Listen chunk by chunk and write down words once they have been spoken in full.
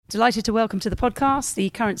Delighted to welcome to the podcast the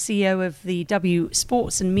current CEO of the W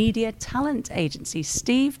Sports and Media Talent Agency,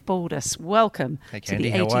 Steve Baldas. Welcome to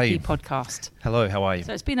the ATP podcast. Hello, how are you?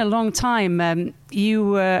 So it's been a long time. You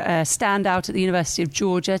were a standout at the University of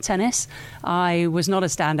Georgia tennis. I was not a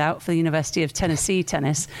standout for the University of Tennessee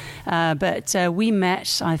tennis, but we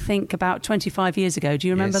met, I think, about 25 years ago. Do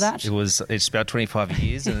you remember that? It's about 25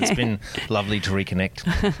 years, and it's been lovely to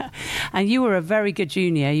reconnect. And you were a very good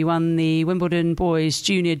junior. You won the Wimbledon Boys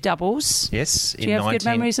Junior Doubles. Yes. Do you have good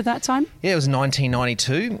memories of that time? Yeah, it was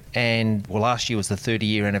 1992, and last year was the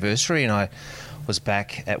 30-year anniversary, and I was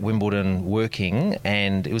back at Wimbledon working,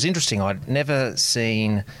 and it was interesting. I'd never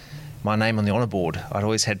seen my name on the honour board. I'd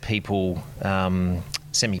always had people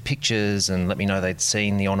send me pictures and let me know they'd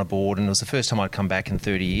seen the honour board, and it was the first time I'd come back in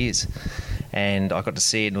 30 years. And I got to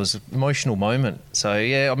see it, and it was an emotional moment. So,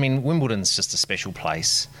 yeah, I mean, Wimbledon's just a special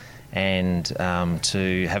place, and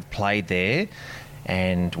to have played there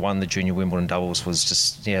and won the Junior Wimbledon Doubles was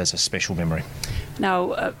just, it was a special memory.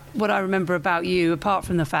 Now, what I remember about you, apart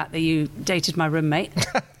from the fact that you dated my roommate,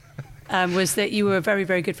 was that you were very,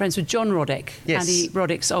 very good friends with John Roddick, yes. Andy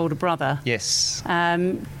Roddick's older brother. Yes.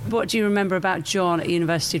 What do you remember about John at the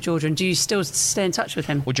University of Georgia, and do you still stay in touch with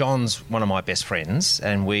him? Well, John's one of my best friends,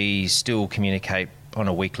 and we still communicate on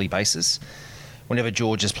a weekly basis. Whenever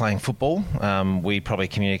George is playing football, we probably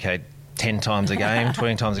communicate 10 times a game,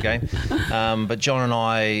 20 times a game. But John and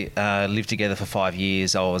I lived together for 5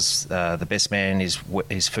 years. I was the best man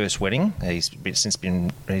his first wedding. He's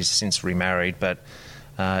since remarried, but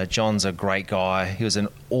John's a great guy. He was an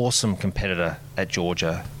awesome competitor at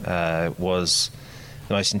Georgia. Was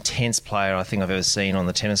the most intense player I think I've ever seen on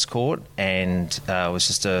the tennis court, and was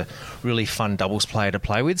just a really fun doubles player to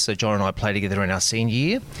play with. So John and I played together in our senior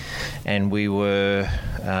year, and we were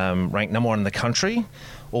ranked number one in the country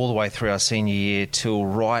all the way through our senior year till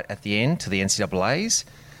right at the end to the NCAAs,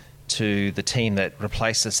 to the team that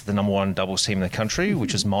replaced us, the number one doubles team in the country,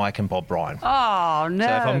 which was Mike and Bob Bryan. Oh, no.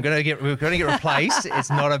 So if we're going to get replaced, it's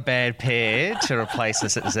not a bad pair to replace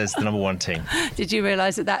us as the number one team. Did you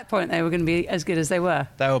realise at that point they were going to be as good as they were?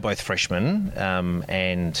 They were both freshmen,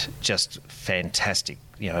 and just fantastic,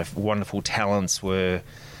 wonderful talents. Were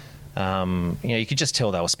you could just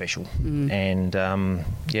tell they were special. And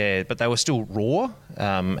but they were still raw,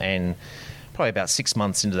 and probably about 6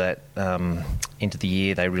 months into that, into the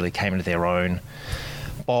year, they really came into their own.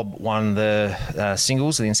 Bob won the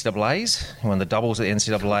singles at the NCAAs, he won the doubles at the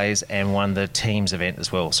NCAAs, and won the teams event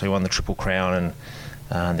as well. So he won the Triple Crown,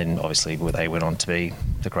 and then obviously they went on to be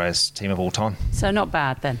the greatest team of all time. So not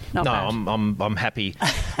bad then. Not bad. I'm happy.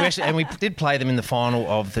 We did play them in the final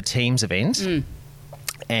of the teams event.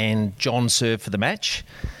 And John served for the match,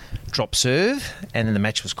 dropped serve, and then the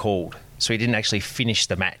match was called. So he didn't actually finish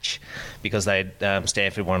the match because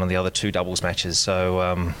Stanford won on the other two doubles matches.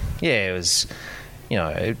 So, it was,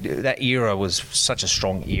 that era was such a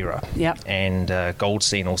strong era. Yep. And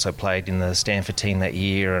Goldstein also played in the Stanford team that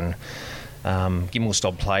year, and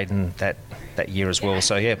Gimelstob played in that year as well.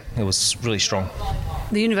 So, it was really strong.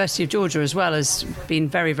 The University of Georgia as well has been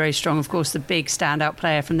very, very strong. Of course, the big standout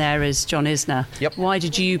player from there is John Isner. Yep. Why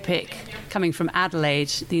did you pick, coming from Adelaide,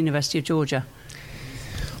 the University of Georgia?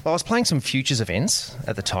 Well, I was playing some futures events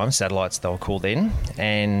at the time, satellites they were called then,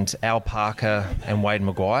 and Al Parker and Wade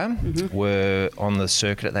Maguire were on the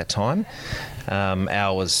circuit at that time.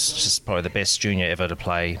 Al was just probably the best junior ever to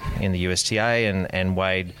play in the USTA, and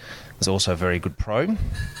Wade was also a very good pro.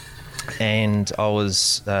 And I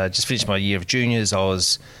was just finished my year of juniors. I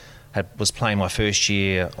was playing my first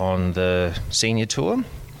year on the senior tour,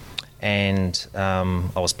 and I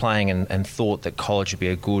was playing and thought that college would be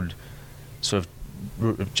a good sort of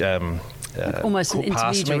almost an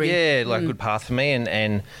intermediary. Good path for me.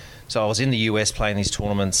 And so I was in the US playing these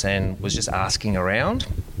tournaments and was just asking around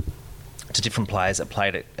to different players that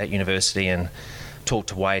played at university, and talked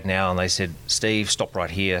to Wade now, and they said, Steve, stop right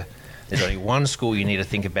here. There's only one school you need to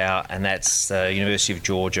think about, and that's the University of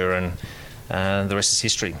Georgia, and the rest is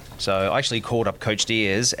history. So I actually called up Coach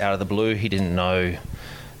Diaz out of the blue. He didn't know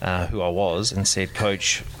who I was, and said,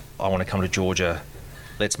 Coach, I want to come to Georgia.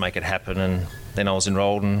 Let's make it happen. And then I was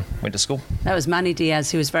enrolled and went to school. That was Manny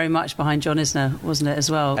Diaz, who was very much behind John Isner, wasn't it,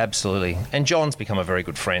 as well? Absolutely. And John's become a very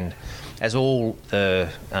good friend, as all the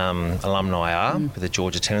alumni are with the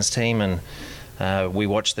Georgia tennis team. And we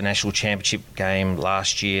watched the national championship game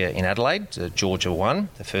last year in Adelaide. Georgia won,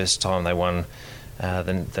 the first time they won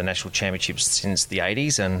the national championships since the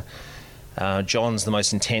 80s. And John's the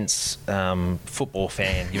most intense football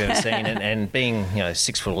fan you've ever seen, and being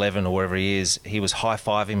 6'11" or wherever he is, he was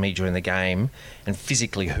high-fiving me during the game and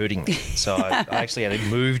physically hurting me. So I actually had to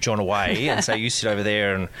move John away and say, "You sit over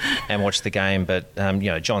there and watch the game." But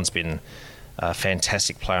John's been a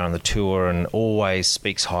fantastic player on the tour and always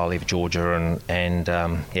speaks highly of Georgia,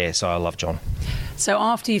 so I love John. So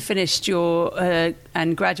after you finished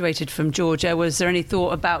and graduated from Georgia, was there any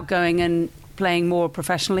thought about going and playing more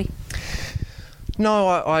professionally? No,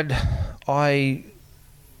 I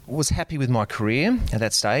was happy with my career at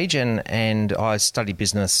that stage, and I studied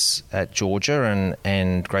business at Georgia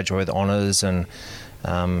and graduated with honours and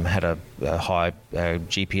had a high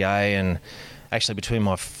GPA, and actually between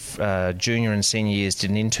my junior and senior years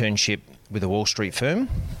did an internship with a Wall Street firm,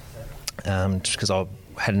 just because I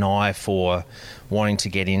had an eye for wanting to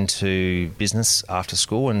get into business after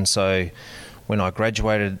school. And so when I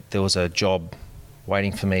graduated, there was a job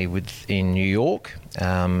waiting for me in New York,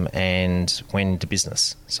 and went into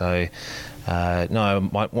business. So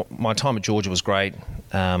my time at Georgia was great,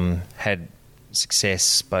 had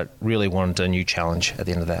success, but really wanted a new challenge at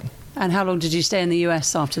the end of that. And how long did you stay in the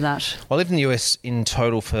US after that? I lived in the US in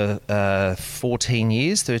total for 13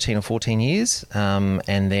 or 14 years,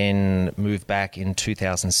 and then moved back in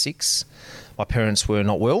 2006. My parents were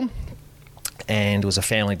not well, and it was a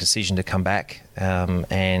family decision to come back,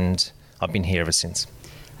 and I've been here ever since.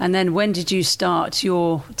 And then when did you start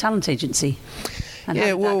your talent agency? And how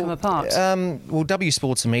did that come apart? W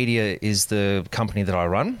Sports and Media is the company that I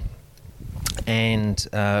run. And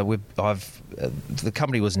the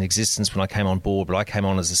company was in existence when I came on board, but I came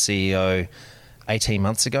on as the CEO 18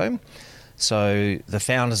 months ago. So the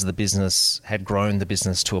founders of the business had grown the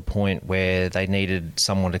business to a point where they needed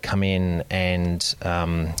someone to come in and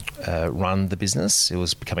run the business. It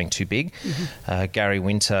was becoming too big. Mm-hmm. Gary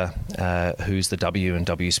Winter, who's the W in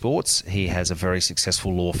W Sports, he has a very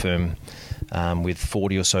successful law firm with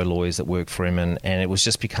 40 or so lawyers that work for him, and it was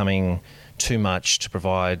just becoming too much to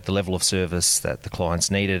provide the level of service that the clients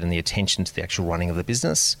needed and the attention to the actual running of the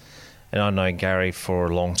business. And I've known Gary for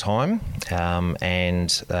a long time,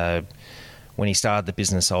 when he started the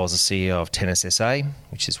business, I was the CEO of Tennis SA,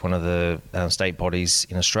 which is one of the state bodies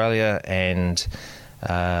in Australia, and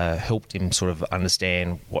helped him sort of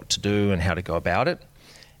understand what to do and how to go about it.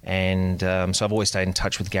 And so I've always stayed in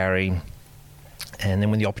touch with Gary. And then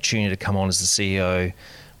when the opportunity to come on as the CEO,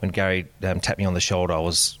 when Gary tapped me on the shoulder, I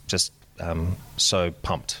was just so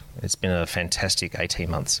pumped. It's been a fantastic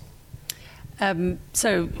 18 months.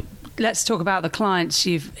 So let's talk about the clients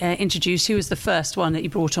you've introduced. Who was the first one that you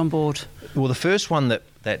brought on board? Well, the first one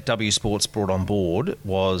that W Sports brought on board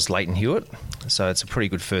was Leighton Hewitt. So it's a pretty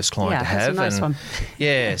good first client to have. Yeah, that's a nice one.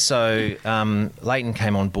 Yeah, so Leighton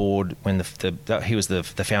came on board when he was the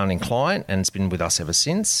founding client, and it's been with us ever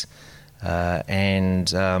since. How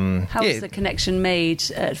was the connection made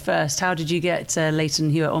at first? How did you get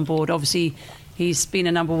Leighton Hewitt on board? Obviously, he's been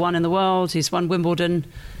a number one in the world. He's won Wimbledon.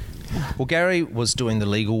 Well, Gary was doing the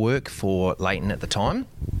legal work for Leighton at the time,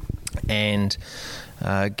 and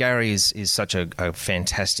Gary is such a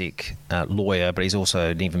fantastic lawyer, but he's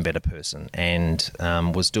also an even better person, and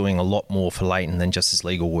was doing a lot more for Leighton than just his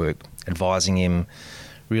legal work, advising him,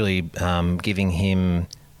 really giving him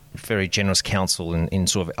very generous counsel in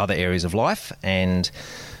sort of other areas of life. And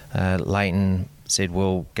Leighton said,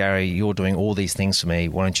 well, Gary, you're doing all these things for me.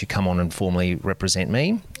 Why don't you come on and formally represent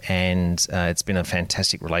me? And it's been a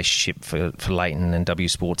fantastic relationship for Leighton and W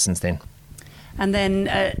Sports since then. And then,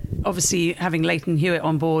 obviously, having Leighton Hewitt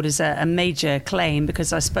on board is a major claim,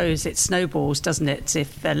 because I suppose it snowballs, doesn't it?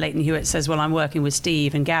 If Leighton Hewitt says, well, I'm working with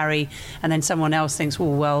Steve and Gary, and then someone else thinks,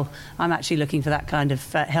 well, I'm actually looking for that kind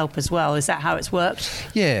of help as well. Is that how it's worked?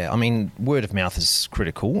 Yeah, I mean, word of mouth is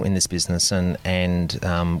critical in this business,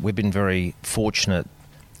 and we've been very fortunate,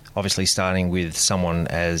 obviously starting with someone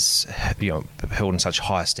as held in such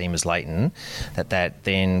high esteem as Leighton, that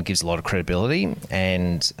then gives a lot of credibility.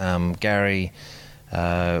 And Gary,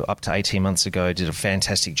 up to 18 months ago, did a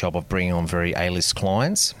fantastic job of bringing on very A-list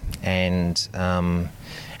clients, and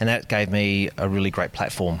that gave me a really great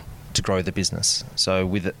platform to grow the business. So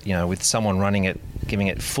with someone running it, giving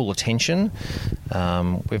it full attention,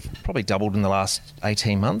 we've probably doubled in the last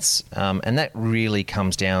 18 months, and that really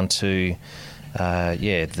comes down to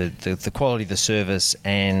the quality of the service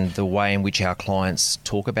and the way in which our clients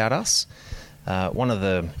talk about us. One of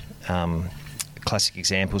the classic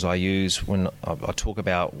examples I use when I talk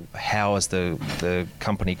about how has the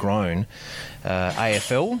company grown.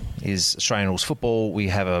 AFL is Australian Rules Football. We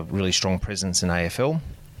have a really strong presence in AFL,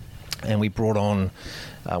 and we brought on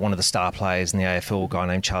one of the star players in the AFL, a guy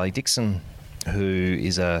named Charlie Dixon, who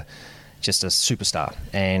is just a superstar.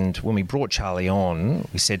 And when we brought Charlie on,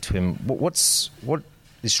 we said to him, what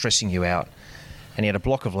is stressing you out? And he had a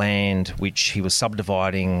block of land which he was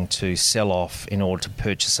subdividing to sell off in order to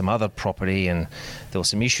purchase some other property, and there were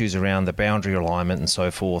some issues around the boundary alignment and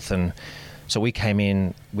so forth. And so we came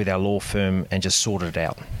in with our law firm and just sorted it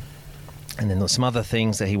out. And then there were some other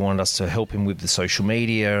things that he wanted us to help him with, the social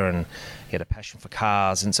media, and he had a passion for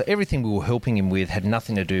cars. And so everything we were helping him with had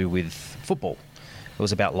nothing to do with football. It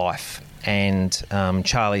was about life. And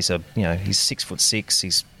Charlie's he's 6'6",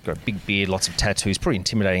 he's got a big beard, lots of tattoos, pretty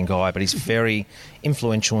intimidating guy, but he's very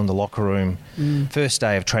influential in the locker room. First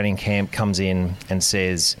day of training camp, comes in and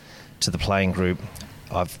says to the playing group,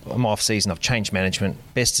 I'm off season, I've changed management,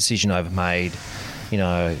 best decision I've ever made.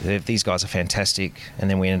 These guys are fantastic. And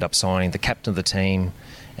then we ended up signing the captain of the team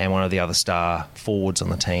and one of the other star forwards on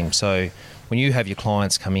the team. So when you have your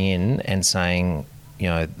clients coming in and saying,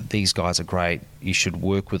 these guys are great, you should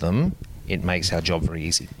work with them, it makes our job very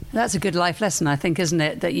easy. That's a good life lesson, I think, isn't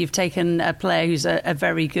it? That you've taken a player who's a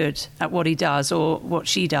very good at what he does or what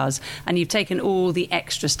she does, and you've taken all the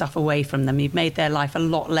extra stuff away from them. You've made their life a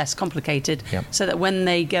lot less complicated, so that when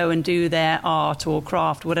they go and do their art or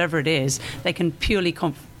craft, whatever it is, they can purely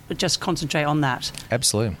just concentrate on that.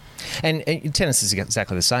 Absolutely. And tennis is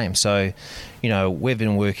exactly the same. So, we've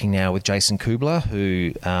been working now with Jason Kubler,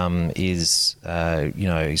 who is,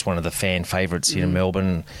 he's one of the fan favourites here in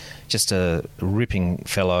Melbourne. Just a ripping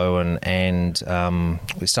fellow, and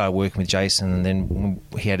we started working with Jason, and then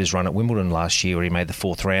he had his run at Wimbledon last year where he made the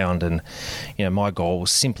 4th round, and my goal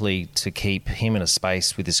was simply to keep him in a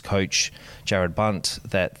space with his coach Jared Bunt,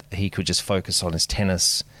 that he could just focus on his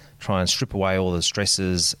tennis, try and strip away all the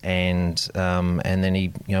stresses, and then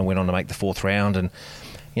he went on to make the 4th round.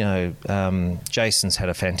 And Jason's had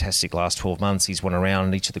a fantastic last 12 months. He's won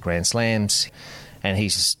around each of the Grand Slams, and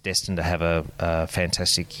he's just destined to have a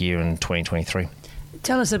fantastic year in 2023.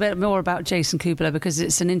 Tell us a bit more about Jason Kubler, because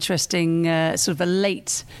it's an interesting sort of a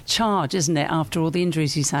late charge, isn't it, after all the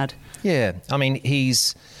injuries he's had? Yeah, I mean,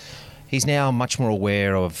 he's now much more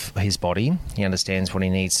aware of his body. He understands what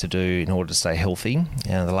he needs to do in order to stay healthy.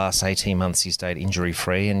 The last 18 months he's stayed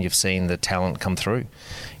injury-free, and you've seen the talent come through.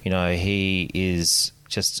 He is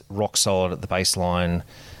just rock solid at the baseline.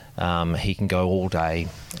 He can go all day.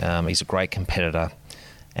 He's a great competitor.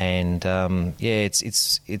 And,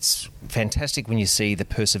 it's fantastic when you see the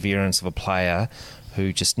perseverance of a player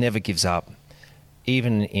who just never gives up,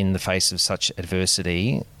 even in the face of such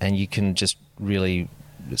adversity, and you can just really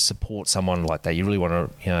support someone like that. You really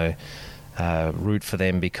want to, root for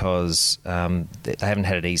them, because they haven't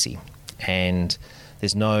had it easy. And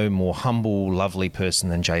there's no more humble, lovely person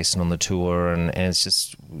than Jason on the tour, and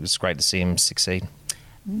it's great to see him succeed.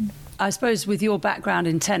 I suppose with your background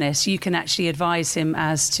in tennis, you can actually advise him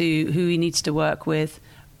as to who he needs to work with,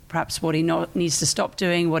 perhaps what he needs to stop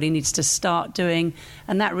doing, what he needs to start doing,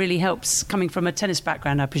 and that really helps coming from a tennis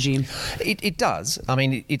background, I presume. It does. I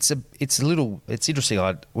mean, it's interesting.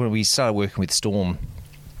 When we started working with Storm,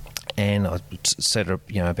 and I said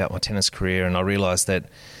about my tennis career, and I realised that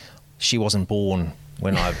she wasn't born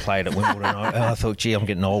when I played at Wimbledon. I thought, gee, I'm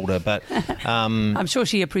getting older, but I'm sure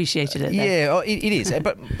she appreciated it. Yeah, it is.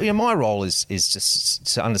 But my role is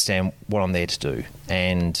just to understand what I'm there to do.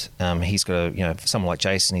 And he's got someone like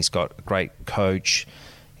Jason. He's got a great coach.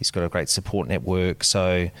 He's got a great support network.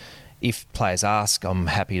 So if players ask, I'm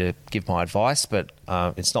happy to give my advice. But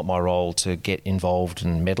it's not my role to get involved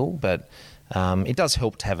and meddle. But it does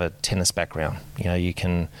help to have a tennis background. You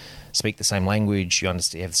can speak the same language, you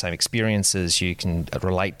understand, you have the same experiences, you can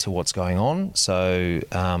relate to what's going on. So,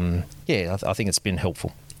 I think it's been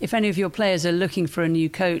helpful. If any of your players are looking for a new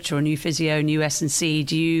coach or a new physio, new S&C,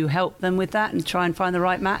 do you help them with that and try and find the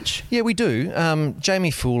right match? Yeah, we do. Jamie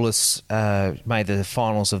Foulis made the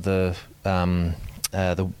finals of the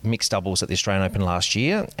mixed doubles at the Australian Open last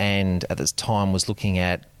year, and at this time was looking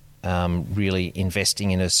at really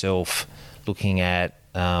investing in herself, looking at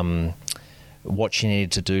what she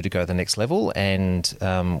needed to do to go to the next level. And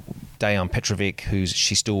Dejan Petrovic, who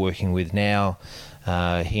she's still working with now,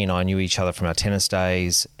 he and I knew each other from our tennis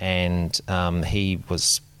days, and he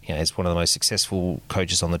was, is one of the most successful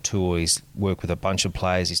coaches on the tour. He's worked with a bunch of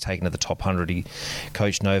players. He's taken to the top 100. He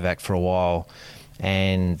coached Novak for a while,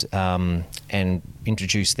 and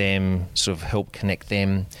introduced them, sort of helped connect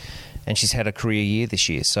them. And she's had a career year this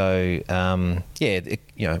year. So, when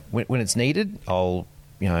it's needed, I'll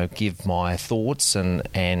give my thoughts,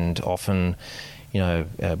 and often,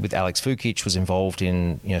 with Alex Vukic, was involved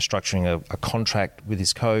in structuring a contract with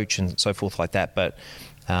his coach and so forth like that. But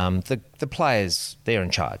the players, they're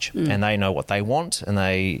in charge and they know what they want, and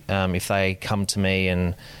they if they come to me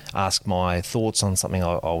and ask my thoughts on something,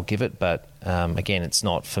 I'll give it. But again, it's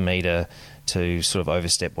not for me to sort of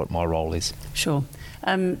overstep what my role is. Sure.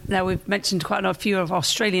 Now, we've mentioned quite a few of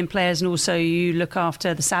Australian players, and also you look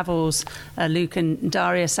after the Savills, Luke and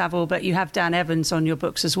Daria Saville, but you have Dan Evans on your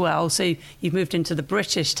books as well. So you've moved into the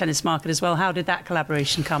British tennis market as well. How did that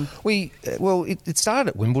collaboration come? It started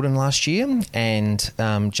at Wimbledon last year, and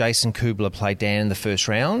Jason Kubler played Dan in the first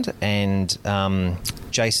round, and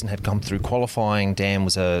Jason had come through qualifying. Dan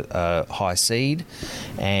was a high seed,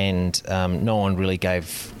 and no one really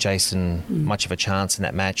gave Jason much of a chance in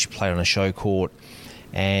that match. Played on a show court.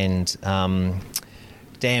 And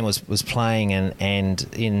Dan was playing, and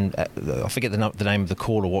in I forget the name of the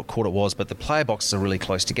court or what court it was, but the player boxes are really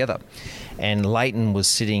close together. And Leighton was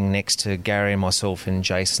sitting next to Gary and myself in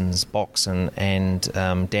Jason's box, and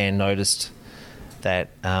Dan noticed that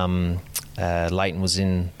Leighton was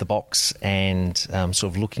in the box and sort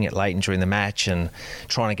of looking at Leighton during the match and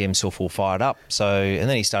trying to get himself all fired up. And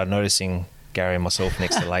then he started noticing Gary and myself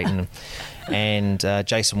next to Leighton, and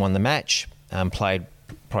Jason won the match. Played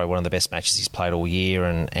probably one of the best matches he's played all year,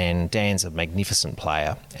 and Dan's a magnificent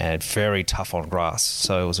player and very tough on grass,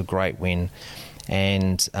 so it was a great win.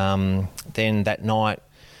 And then that night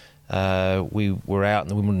we were out in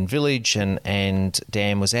the Wimbledon Village, and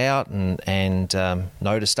Dan was out and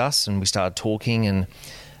noticed us, and we started talking and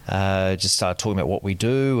just started talking about what we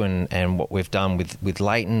do and what we've done with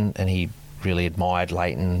Leighton, and he really admired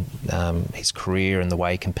Leighton, his career and the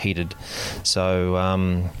way he competed.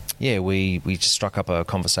 So we just struck up a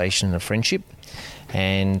conversation and a friendship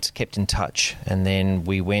and kept in touch. And then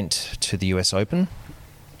we went to the US Open,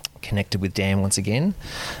 connected with Dan once again.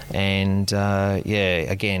 And,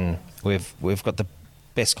 again, we've got the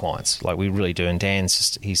best clients, like we really do. And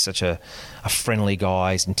he's such a friendly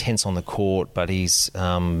guy. He's intense on the court, but he's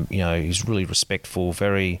really respectful,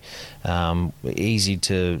 very easy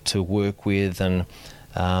to work with, and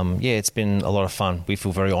it's been a lot of fun. We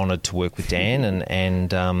feel very honoured to work with Dan,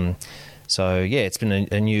 and it's been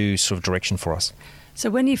a new sort of direction for us. So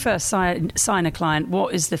when you first sign a client,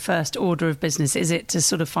 what is the first order of business? Is it to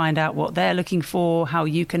sort of find out what they're looking for, how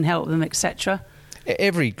you can help them, etc.?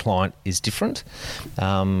 Every client is different.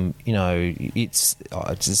 It's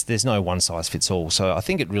there's no one size fits all. So I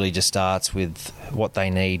think it really just starts with what they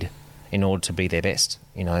need in order to be their best.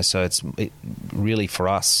 So it's really for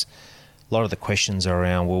us. A lot of the questions are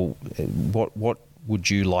around, well, what would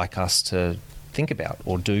you like us to think about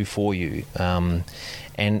or do for you?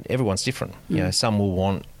 And everyone's different. Some will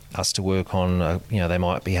want us to work on, they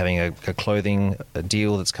might be having a clothing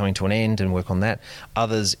deal that's coming to an end and work on that.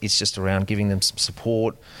 Others, it's just around giving them some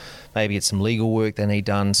support. Maybe it's some legal work they need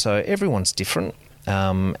done. So everyone's different.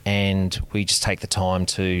 And we just take the time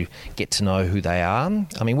to get to know who they are.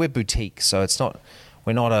 I mean, we're boutique, so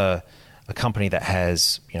we're not a company that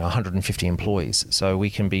has 150 employees, so we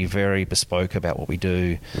can be very bespoke about what we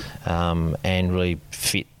do, and really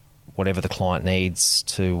fit whatever the client needs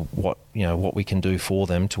to what we can do for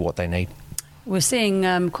them to what they need. We're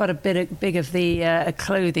seeing quite a big of the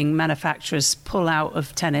clothing manufacturers pull out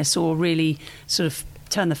of tennis, or really sort of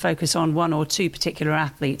turn the focus on one or two particular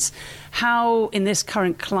athletes. How, in this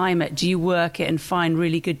current climate, do you work it and find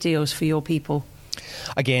really good deals for your people?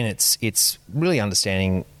 Again, it's really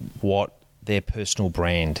understanding what their personal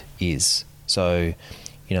brand is. So,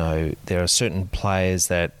 there are certain players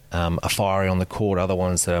that are fiery on the court, other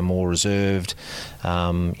ones that are more reserved.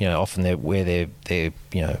 Often where they're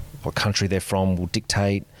what country they're from will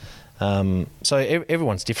dictate. So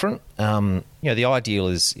everyone's different. The ideal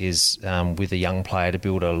is with a young player to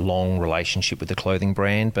build a long relationship with the clothing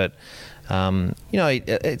brand, but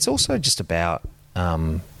it's also just about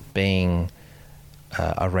being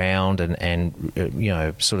around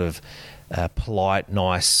and sort of polite,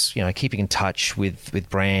 nice, keeping in touch with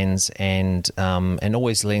brands and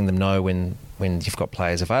always letting them know when you've got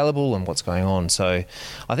players available and what's going on. So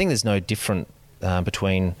I think there's no different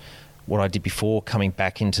between what I did before coming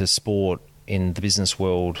back into sport in the business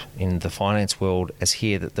world, in the finance world, as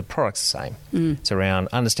here, that the product's the same. It's around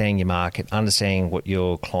understanding your market, understanding what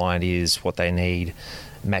your client is, what they need,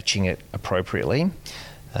 matching it appropriately.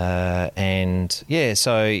 So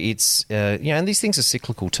it's and these things are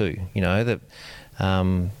cyclical too. That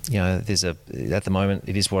there's at the moment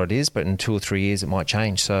it is what it is, but in 2 or 3 years it might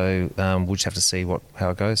change. So we'll just have to see how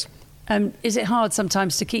it goes. Is it hard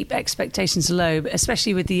sometimes to keep expectations low,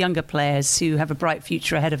 especially with the younger players who have a bright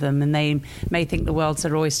future ahead of them, and they may think the world's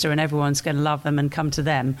their oyster and everyone's going to love them and come to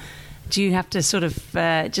them? Do you have to sort of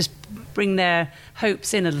just bring their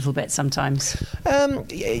hopes in a little bit sometimes?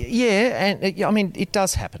 Yeah, and I mean, it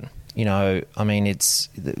does happen. I mean, it's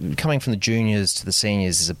coming from the juniors to the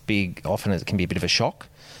seniors is often it can be a bit of a shock.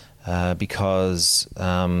 Because,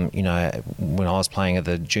 when I was playing at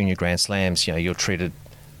the junior Grand Slams, you're treated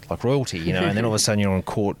like royalty, and then all of a sudden you're on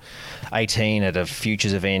court 18 at a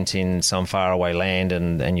futures event in some faraway land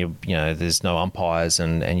and there's no umpires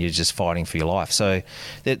and you're just fighting for your life. So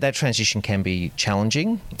that transition can be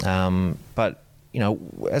challenging. But,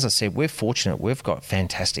 as I said, we're fortunate. We've got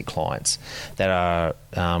fantastic clients that are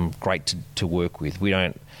great to work with. We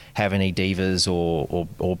don't have any divas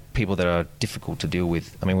or people that are difficult to deal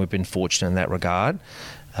with. I mean, we've been fortunate in that regard.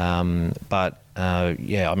 I mean,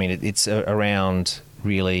 it's around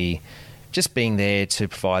really just being there to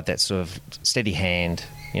provide that sort of steady hand.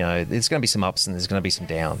 There's going to be some ups and there's going to be some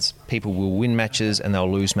downs. People will win matches and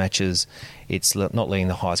they'll lose matches. It's not letting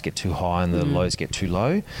the highs get too high and the lows get too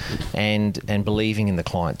low, and believing in the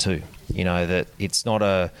client too. That it's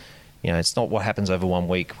not it's not what happens over 1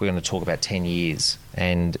 week. We're going to talk about 10 years,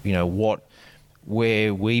 and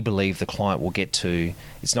where we believe the client will get to,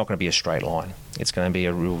 it's not going to be a straight line. It's going to be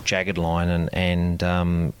a real jagged line, and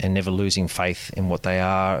never losing faith in what they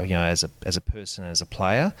are, as a person, as a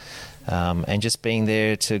player, and just being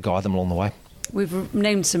there to guide them along the way. We've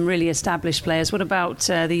named some really established players. What about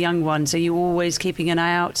the young ones? Are you always keeping an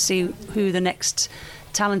eye out to see who the next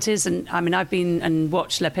talent is? And I mean, I've been and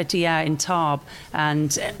watched Le Petillard in Tarbes,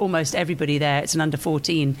 and almost everybody there, it's an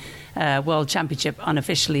under-14 World Championship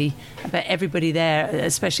unofficially, but everybody there,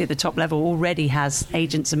 especially at the top level, already has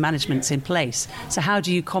agents and managements in place. So how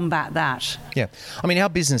do you combat that? Yeah, I mean, our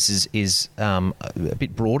business is a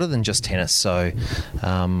bit broader than just tennis. So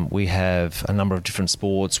we have a number of different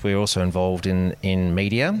sports. We're also involved in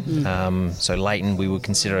media. So Leighton we would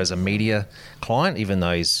consider as a media client, even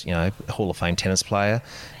though he's a Hall of Fame tennis player.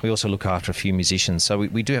 We also look after a few musicians. So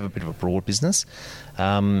we do have a bit of a broad business.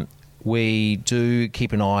 We do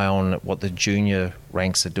keep an eye on what the junior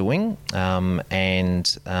ranks are doing, but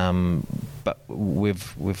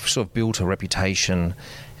we've sort of built a reputation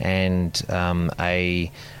and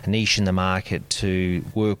a niche in the market to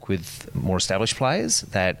work with more established players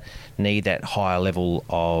that need that higher level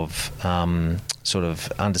of sort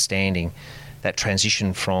of understanding that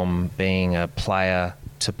transition from being a player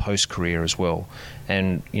to post-career as well.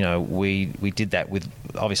 And, we did that with,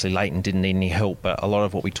 obviously Leighton didn't need any help, but a lot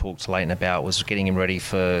of what we talked to Leighton about was getting him ready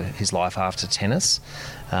for his life after tennis.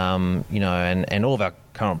 And all of our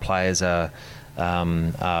current players are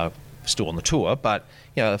still on the tour, but,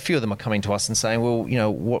 a few of them are coming to us and saying, well,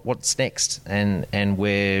 what's next? And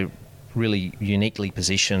we're really uniquely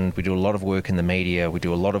positioned. We do a lot of work in the media. We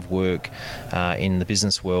do a lot of work in the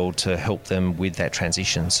business world to help them with that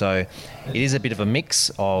transition. So it is a bit of a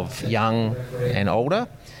mix of young and older.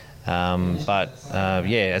 As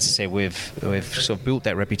I said, we've sort of built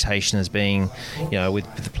that reputation as being,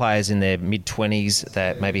 with the players in their mid-20s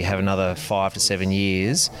that maybe have another 5 to 7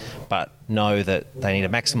 years, but know that they need to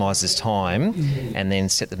maximise this time and then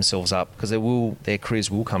set themselves up, because their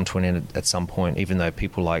careers will come to an end at some point, even though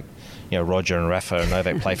people like Roger and Rafa and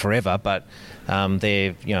Novak play forever, but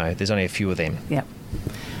there's only a few of them. Yeah.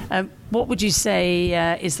 What would you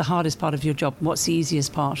say is the hardest part of your job? What's the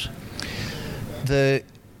easiest part? They're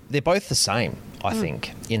both the same, I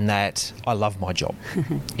think, in that I love my job,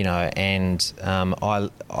 and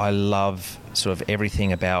I love sort of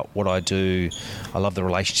everything about what I do. I love the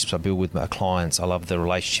relationships I build with my clients. I love the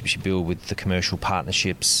relationships you build with the commercial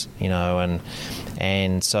partnerships, and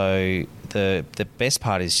so the best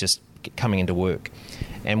part is just coming into work.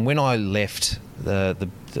 And when I left the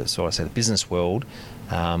business world,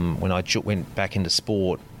 when I went back into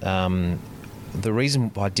sport, the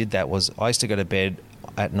reason I did that was I used to go to bed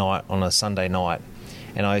at night on a Sunday night,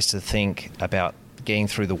 and I used to think about getting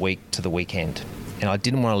through the week to the weekend. And I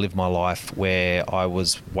didn't want to live my life where I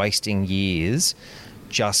was wasting years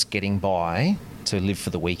just getting by to live for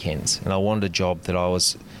the weekends. And I wanted a job that I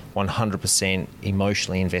was 100%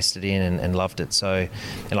 emotionally invested in and loved it. So,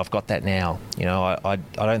 and I've got that now. I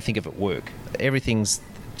don't think of it work. Everything's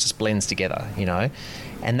just blends together,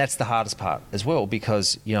 and that's the hardest part as well,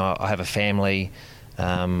 because I have a family.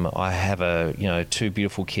 I have two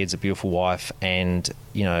beautiful kids, a beautiful wife, and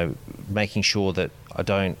making sure that I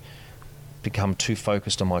don't become too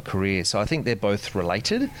focused on my career. So I think they're both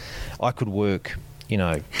related. I could work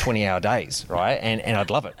 20-hour days, right? And I'd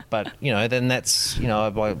love it. But, then that's,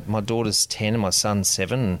 my daughter's 10 and my son's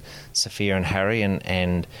 7, and Sophia and Harry,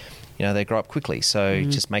 and they grow up quickly. So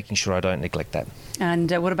just making sure I don't neglect that.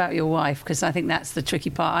 And what about your wife? Because I think that's the tricky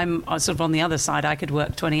part. I'm sort of on the other side. I could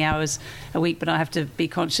work 20 hours a week, but I have to be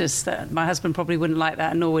conscious that my husband probably wouldn't like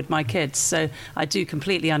that, nor would my kids. So I do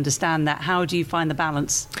completely understand that. How do you find the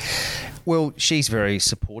balance? Well, she's very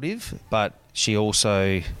supportive, but she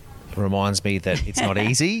also reminds me that it's not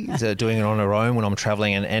easy doing it on her own when I'm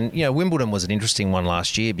travelling. And Wimbledon was an interesting one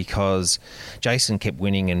last year because Jason kept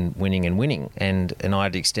winning and winning and winning. And I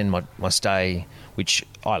had to extend my stay, which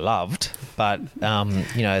I loved. But,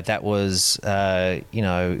 that was,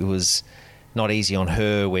 it was not easy on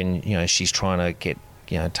her when, she's trying to get,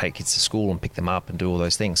 take kids to school and pick them up and do all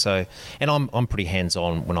those things. So, and I'm pretty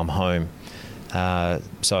hands-on when I'm home.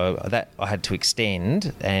 So that I had to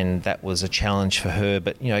extend, and that was a challenge for her.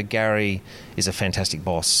 But, Gary is a fantastic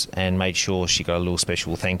boss and made sure she got a little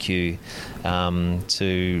special thank you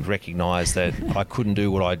to recognise that I couldn't do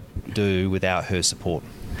what I do without her support.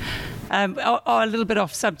 A little bit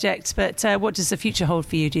off subject, but what does the future hold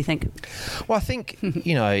for you, do you think? Well, I think,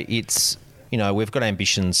 it's... we've got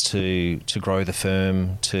ambitions to grow the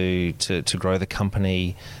firm, to grow the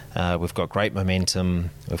company. We've got great momentum.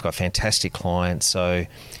 We've got fantastic clients. So,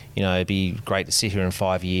 it'd be great to sit here in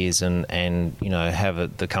 5 years and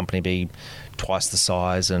have the company be twice the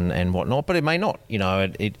size and whatnot. But it may not.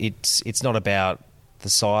 It's not about the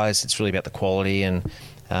size. It's really about the quality. And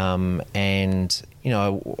I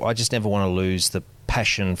just never want to lose the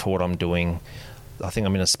passion for what I'm doing. I think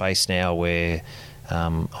I'm in a space now where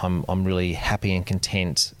I'm really happy and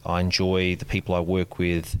content. I enjoy the people I work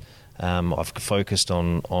with. I've focused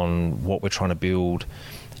on what we're trying to build,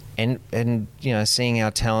 and seeing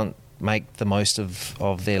our talent make the most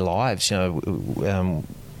of their lives.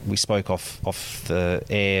 We spoke off the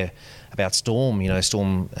air about Storm.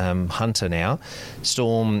 Storm Hunter now.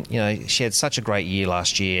 Storm, she had such a great year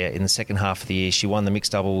last year. In the second half of the year, she won the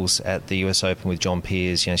mixed doubles at the US Open with John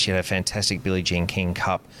Peers. She had a fantastic Billie Jean King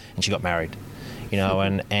Cup, and she got married.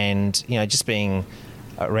 And just being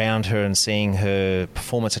around her and seeing her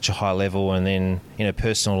perform at such a high level, and then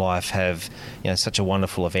personal life have such a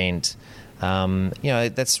wonderful event.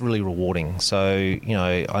 That's really rewarding. So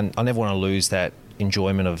I never want to lose that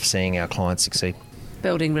enjoyment of seeing our clients succeed.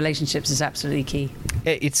 Building relationships is absolutely key.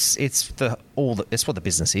 It's what the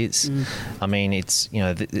business is. I mean, it's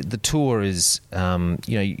the tour is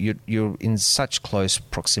you're in such close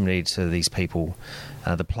proximity to these people.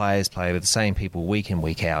 The players play with the same people week in,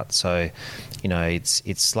 week out. So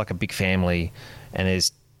it's like a big family, and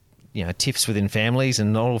there's tiffs within families,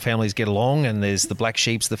 and not all families get along, and there's the black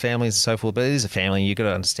sheeps of the families and so forth. But it is a family. You've got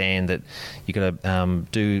to understand that you've got to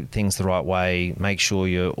do things the right way, make sure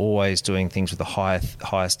you're always doing things with the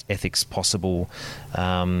highest ethics possible,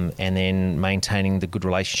 and then maintaining the good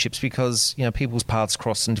relationships, because people's paths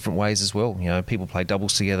cross in different ways as well. People play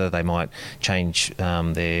doubles together. They might change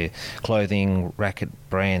their clothing, racket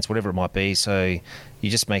brands, whatever it might be. So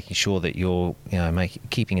you're just making sure that you're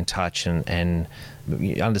keeping in touch and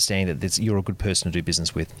you understand that you're a good person to do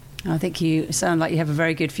business with. I think you sound like you have a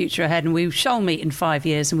very good future ahead, and we shall meet in 5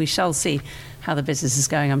 years and we shall see how the business is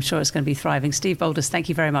going. I'm sure it's going to be thriving. Steve Baldas, thank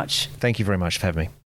you very much. Thank you very much for having me.